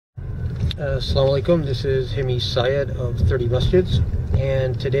Assalamu alaikum, this is HiMY SYeD of 30 Masjids,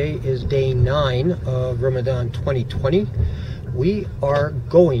 and today is day 9 of Ramadan 2020. We are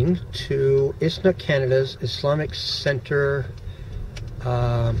going to ISNA, Canada's Islamic Center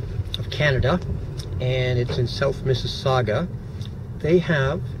of Canada, and it's in South Mississauga. They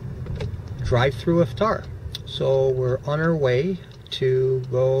have drive-through iftar, so we're on our way to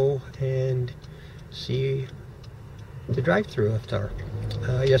go and see the drive-through iftar.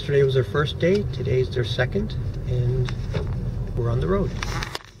 Yesterday was their first day, today's their second, and we're on the road.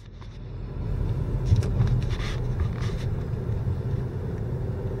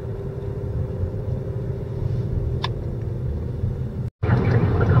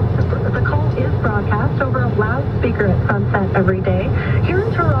 The call is broadcast over a loudspeaker at sunset every day. Here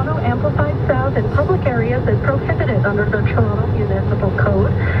in Toronto, amplified sound in public areas is prohibited under the Toronto Municipal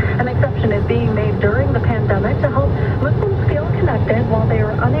Code. An exception is being made during the pandemic to help Muslims feel connected while they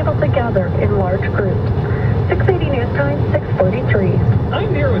are unable to gather in large groups. 680 News Time, 6:43.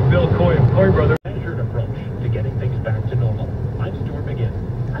 I'm here with Bill Coy of Coy Brothers. Measured approach to getting things back to normal. I'm Stuart McGinn.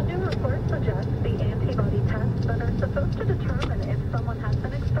 A new report suggests the antibody tests that are supposed to determine if someone has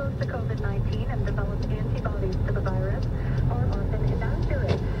been exposed to COVID-19 and developed antibodies to the virus are often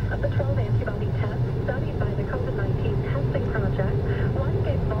inaccurate. Of the 12 antibody tests studied by the COVID-19 testing project, one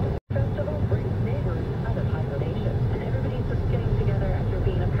gave false. Festival brings neighbors out of hibernation, and everybody's just getting together after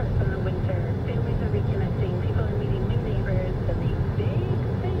being apart from the winter. Families are reconnecting, people are meeting new neighbors, and the big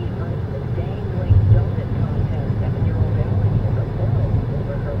favorite, the dangling donut contest. 7-year-old Ellen is a world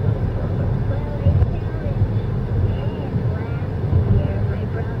over her little brother. Well, they challenged Ed last year, my brother.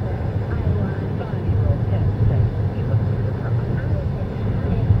 I won. 5-year-old Ted says he was surprised. I was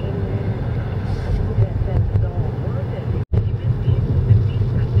excited in Ted says it's all worth it.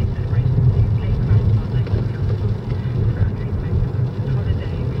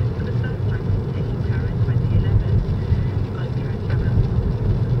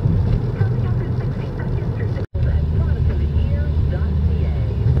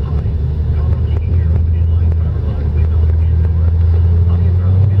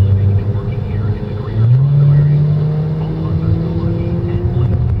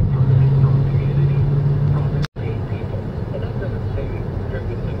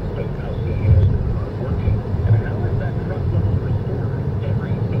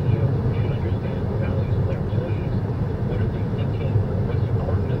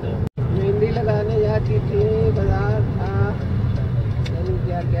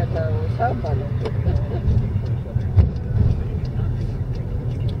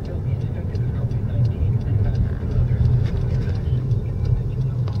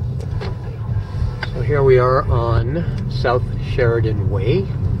 So here we are on South Sheridan Way,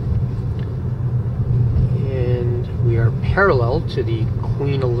 and we are parallel to the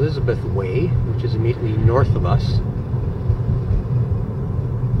Queen Elizabeth Way, which is immediately north of us.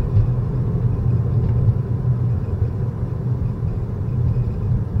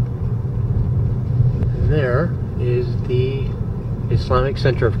 There is the Islamic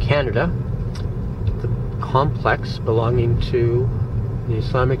Center of Canada, the complex belonging to the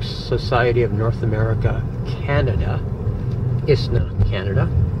Islamic Society of North America, Canada, ISNA, Canada.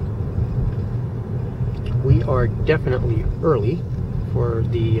 We are definitely early for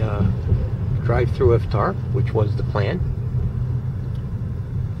the drive-through iftar, which was the plan.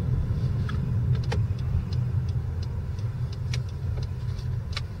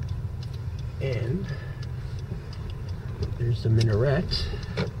 And there's the minaret.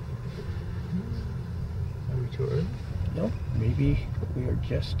 Are we too early? No, maybe we are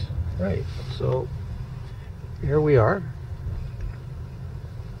just right. So here we are.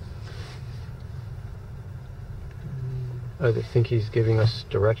 I think he's giving us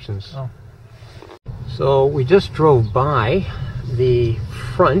directions. Oh. So we just drove by the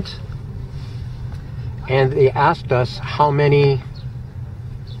front, and they asked us how many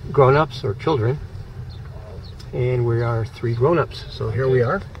grown-ups or children, and we are 3 grown-ups. So here we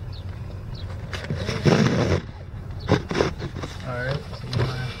are. Alright.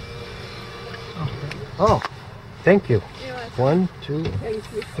 Oh, thank you. 1, 2,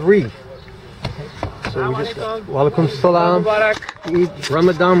 3. So we just, Walaikum Salam. Eid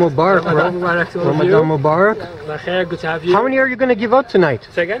Ramadan Mubarak, bro. Ramadan Mubarak. Good to have you. How many are you going to give out tonight?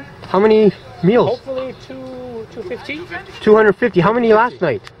 Say again? How many meals? Hopefully 250. 250. How many last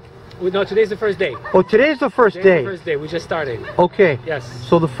night? No, today's the first day. Oh, today's the first Today's day. the first day. We just started. Okay. Yes.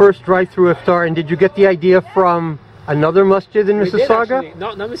 So the first drive-through iftar, and did you get the idea from another masjid in We did Mississauga? actually.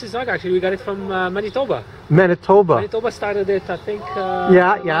 No, not Mississauga. Actually, we got it from Manitoba. Manitoba. Manitoba started it, I think,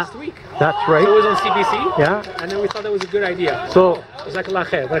 Yeah. last week. That's So it right. was on CBC. Yeah. And then we thought that was a good idea. So, Jazakallah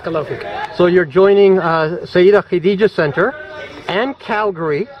khair, barakallahu fik. so you're joining Sayyida Khadija Center and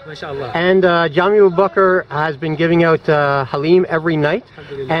Calgary, MashaAllah. and Jami Bakr has been giving out Halim every night,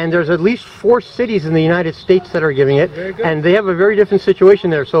 Alhamdulillah. and there's at least 4 cities in the United States that are giving it, Very good. and they have a very different situation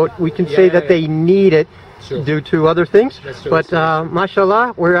there, so we can say Yeah, that yeah. they need it Sure. due to other things. That's true, But that's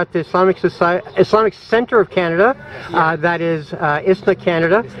mashallah, we're at the Islamic Center of Canada, that is ISNA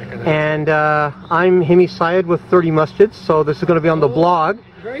Canada, and I'm HiMY SYeD with 30 masjids, so this is going to be on the blog,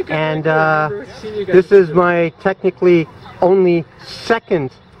 Very good. and very good. We're seeing you guys. this is my technically only second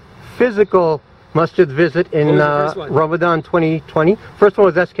physical masjid visit in What was the first one? Ramadan 2020. First one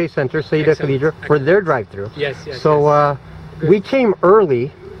was SK Center, SYeD Excellent, Khadija, for their drive-thru. Yes, yes. So yes. we came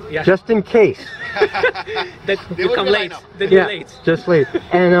early, Yeah. just in case. that you would come be late. lined up. Then you're late. just late.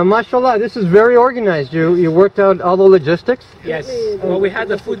 And mashallah, this is very organized. You worked out all the logistics. Yes. Well, we had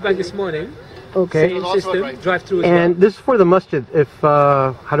the food bank this morning. Okay. Same also system, drive-thru. drive-through as And this is for the masjid. If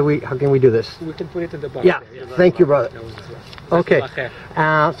how can we do this? well. We can put it in the box. Yeah. there, Thank you, brother. No worries as well. Okay. Jazakallah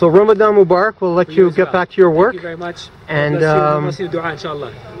khair. So Ramadan Mubarak. We'll let For you as get well. back to your work. Thank you very much. And, We'll see you dua,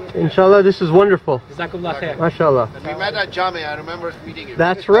 inshallah. Inshallah, this is wonderful. Jazakumullah khair. Mashallah. We met at Jami. I remember meeting you.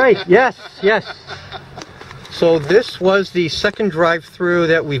 That's right. Yes, yes. So this was the second drive-through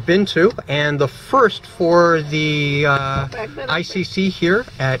that we've been to, and the first for the ICC here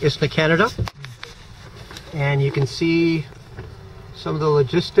at ISNA Canada. And you can see some of the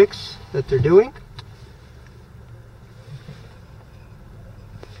logistics that they're doing.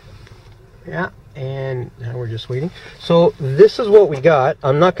 Yeah, and now we're just waiting. So this is what we got.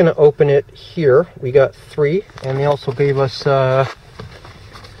 I'm not going to open it here. We got 3, and they also gave us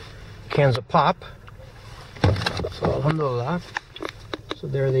cans of pop. So alhamdulillah. So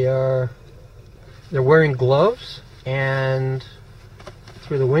there they are. They're wearing gloves, and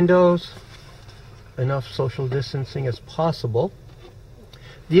through the windows, enough social distancing as possible.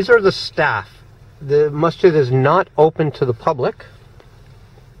 These are the staff. The masjid is not open to the public.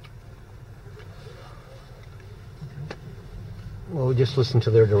 We'll just listen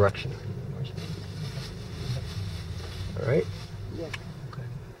to their direction. All right.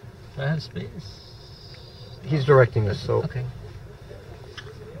 I have space. He's directing us, so Okay.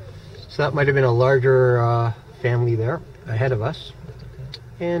 so that might have been a larger family there ahead of us.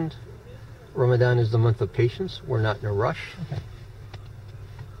 And Ramadan is the month of patience. We're not in a rush. Okay.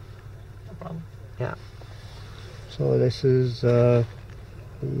 No problem. Yeah. So this is the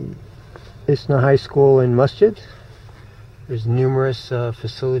ISNA High School and Masjid. There's numerous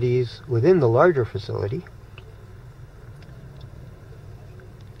facilities within the larger facility.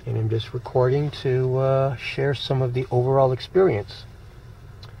 And I'm just recording to share some of the overall experience.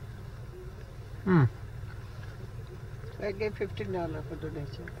 I gave $15 for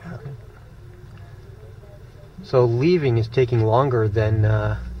donation. So leaving is taking longer than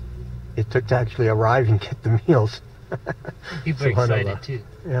it took to actually arrive and get the meals. People are Subhanallah. excited too.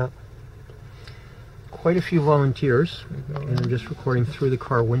 Yeah. Quite a few volunteers, and I'm just recording through the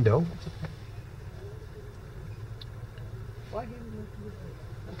car window.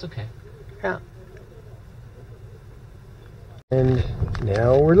 That's okay. Yeah. And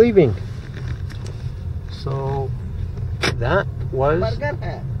now we're leaving. So that was Burger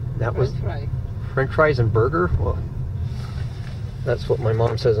hai. French fry. French fries and burger. Well, that's what my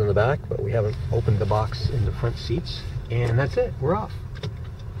mom says in the back, but we haven't opened the box in the front seats. And that's it. We're off.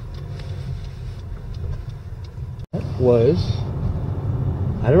 That was,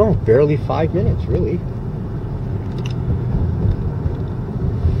 I don't know, barely 5 minutes, really.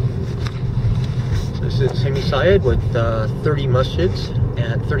 This is HiMY SYeD with 30 masjids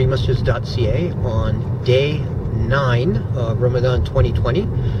at 30masjids.ca on day 9 of Ramadan 2020.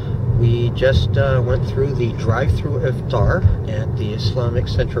 We just went through the drive-thru Iftar at the Islamic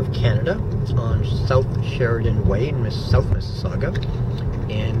Center of Canada on South Sheridan Way in South Mississauga,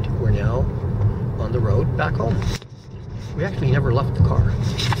 and we're now on the road back home. We actually never left the car.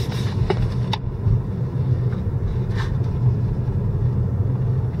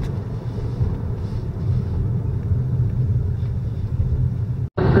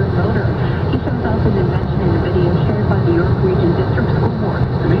 He shows off his invention in a video shared by the York Region District School Board.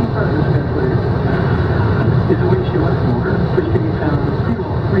 The main part of this translator is a windshield motor, which can be found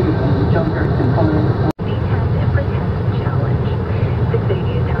fuel-free in junkyards and farms. D-Test and Pretest Challenge.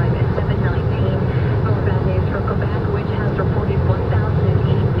 680 time is 7:19. Northbound is Quebec, which has reported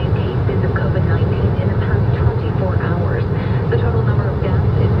 1,008 new cases.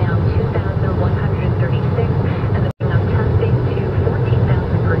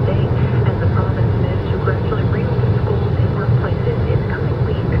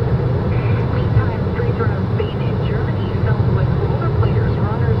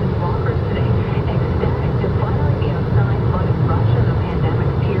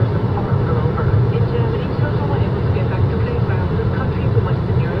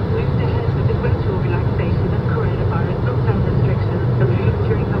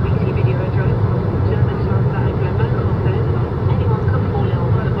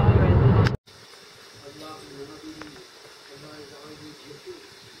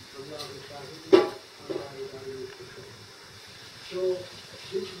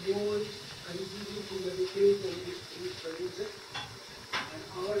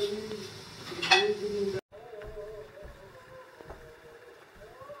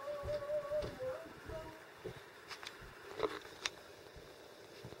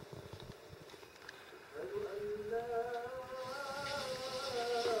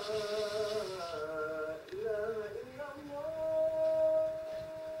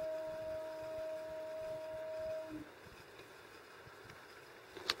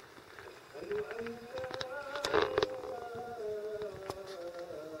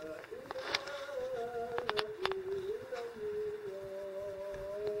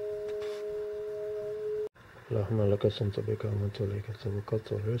 اللهم لك صمت بك ومنت إليك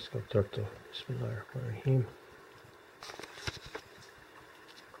توكلت والرزق اقتربته. بسم الله الرحمن الرحيم.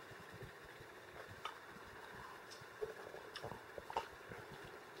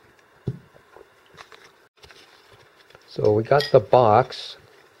 So we got the box,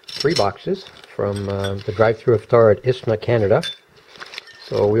 3 boxes from the drive-thru iftar at ISNA, Canada.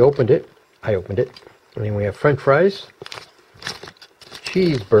 So we opened it. I opened it. And then we have French fries,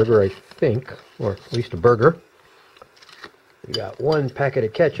 cheeseburger, I think, or at least a burger. We got 1 packet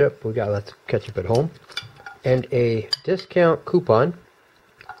of ketchup. We got lots of ketchup at home. And a discount coupon,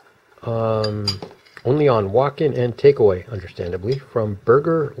 only on walk-in and takeaway, understandably, from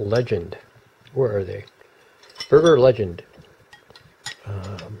Burger Legend. Where are they? Burger Legend.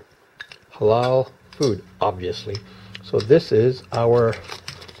 Halal food, obviously. So this is our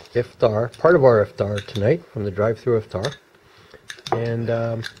iftar, part of our iftar tonight from the drive-thru iftar. And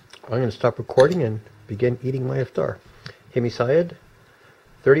I'm going to stop recording and begin eating my iftar. HiMY SYeD,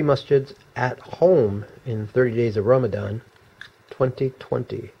 30 masjids at home in 30 days of Ramadan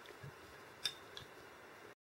 2020.